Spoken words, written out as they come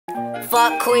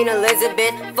Fuck Queen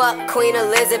Elizabeth, fuck Queen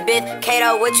Elizabeth.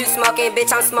 Kato, what you smoking,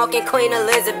 bitch? I'm smoking Queen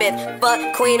Elizabeth.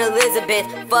 Fuck Queen Elizabeth,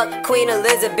 fuck Queen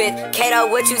Elizabeth. Kato,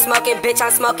 what you smoking, bitch?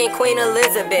 I'm smoking Queen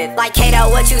Elizabeth. Like Kato,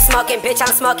 what you smoking, bitch?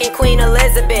 I'm smoking Queen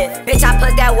Elizabeth. Bitch, I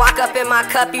put that walk up in my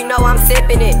cup, you know I'm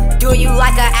sipping it. Do you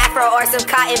like a afro or some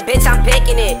cotton, bitch? I'm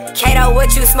picking it. Kato,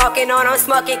 what you smoking on? I'm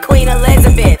smoking Queen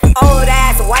Elizabeth. Old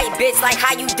ass white bitch, like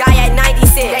how you die at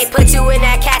 96. They put you in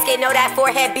that casket, know that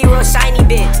forehead be real shiny,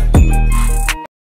 bitch.